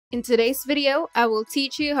In today's video, I will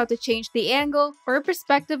teach you how to change the angle or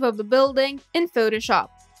perspective of the building in Photoshop.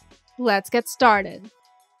 Let's get started.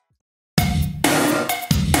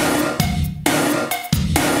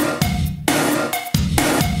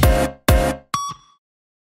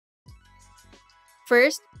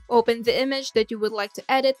 First, open the image that you would like to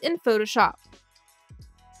edit in Photoshop.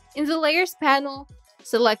 In the Layers panel,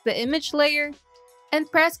 select the image layer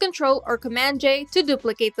and press Ctrl or Command-J to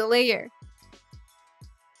duplicate the layer.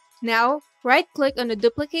 Now, right-click on the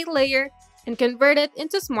duplicate layer and convert it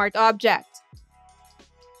into Smart Object.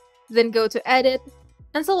 Then go to Edit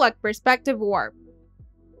and select Perspective Warp.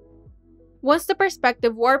 Once the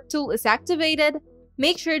Perspective Warp tool is activated,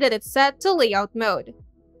 make sure that it's set to Layout mode.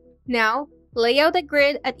 Now, lay out a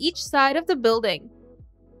grid at each side of the building.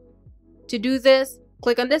 To do this,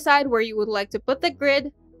 click on the side where you would like to put the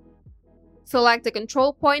grid, select the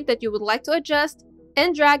control point that you would like to adjust,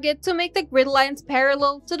 and drag it to make the grid lines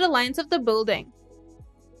parallel to the lines of the building.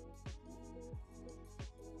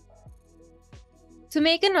 To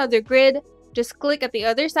make another grid, just click at the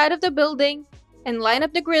other side of the building and line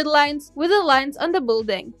up the grid lines with the lines on the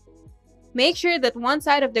building. Make sure that one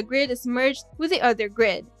side of the grid is merged with the other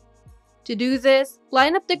grid. To do this,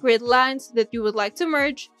 line up the grid lines that you would like to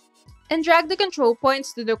merge and drag the control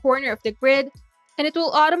points to the corner of the grid, and it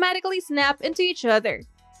will automatically snap into each other.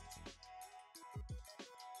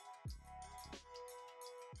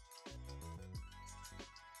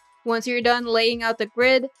 Once you're done laying out the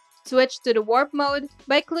grid, switch to the warp mode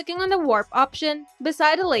by clicking on the warp option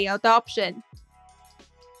beside the layout option.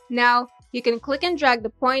 Now, you can click and drag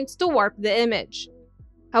the points to warp the image.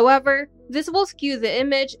 However, this will skew the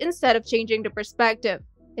image instead of changing the perspective.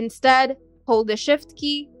 Instead, hold the Shift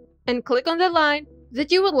key and click on the line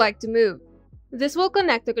that you would like to move. This will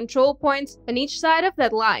connect the control points on each side of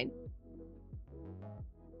that line.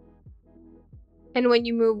 And when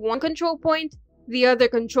you move one control point, the other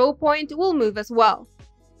control point will move as well.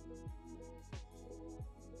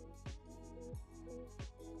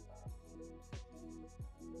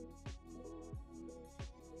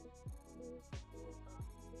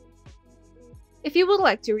 If you would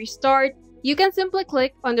like to restart, you can simply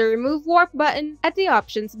click on the Remove Warp button at the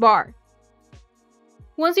options bar.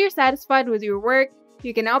 Once you're satisfied with your work,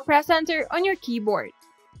 you can now press Enter on your keyboard.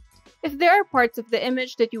 If there are parts of the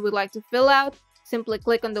image that you would like to fill out, simply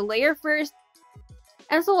click on the layer first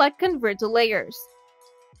and select Convert to Layers.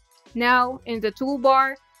 Now, in the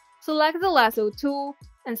toolbar, select the lasso tool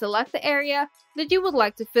and select the area that you would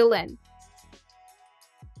like to fill in.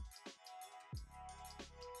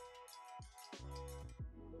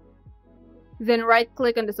 Then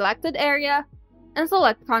right-click on the selected area and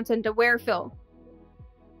select Content Aware Fill.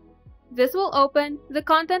 This will open the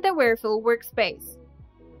Content Aware Fill workspace.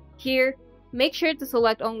 Here, make sure to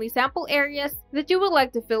select only sample areas that you would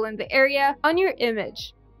like to fill in the area on your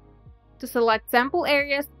image. To select sample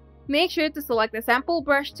areas, make sure to select the Sample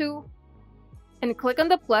Brush tool and click on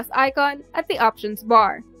the plus icon at the options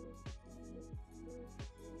bar.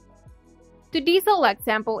 To deselect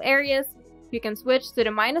sample areas, you can switch to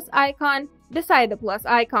the minus icon beside the plus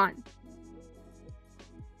icon.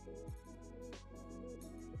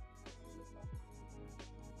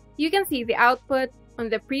 You can see the output on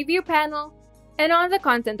the Preview panel, and on the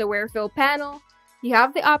Content Aware Fill panel, you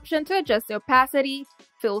have the option to adjust the opacity,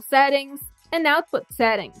 fill settings, and output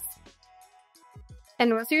settings.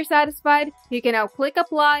 And once you're satisfied, you can now click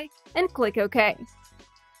Apply and click OK.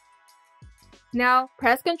 Now,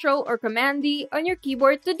 press Ctrl or Command-D on your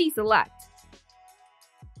keyboard to deselect.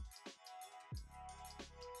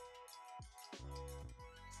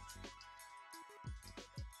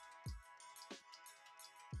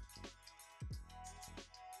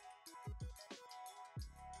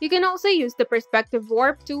 You can also use the Perspective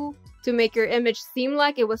Warp tool to make your image seem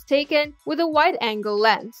like it was taken with a wide-angle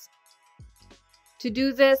lens. To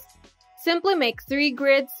do this, simply make 3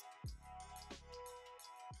 grids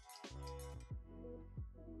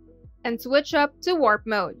and switch up to Warp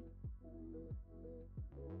mode.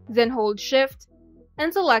 Then hold Shift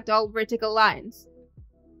and select all vertical lines.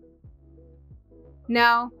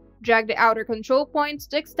 Now, drag the outer control points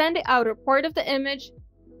to extend the outer part of the image,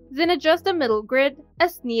 then adjust the middle grid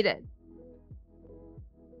as needed.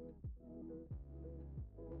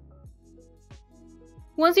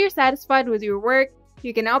 Once you're satisfied with your work,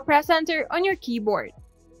 you can now press Enter on your keyboard.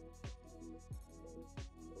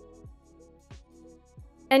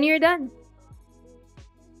 And you're done!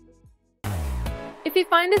 If you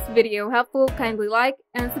find this video helpful, kindly like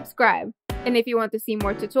and subscribe. And if you want to see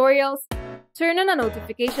more tutorials, turn on the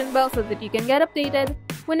notification bell so that you can get updated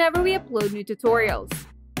whenever we upload new tutorials.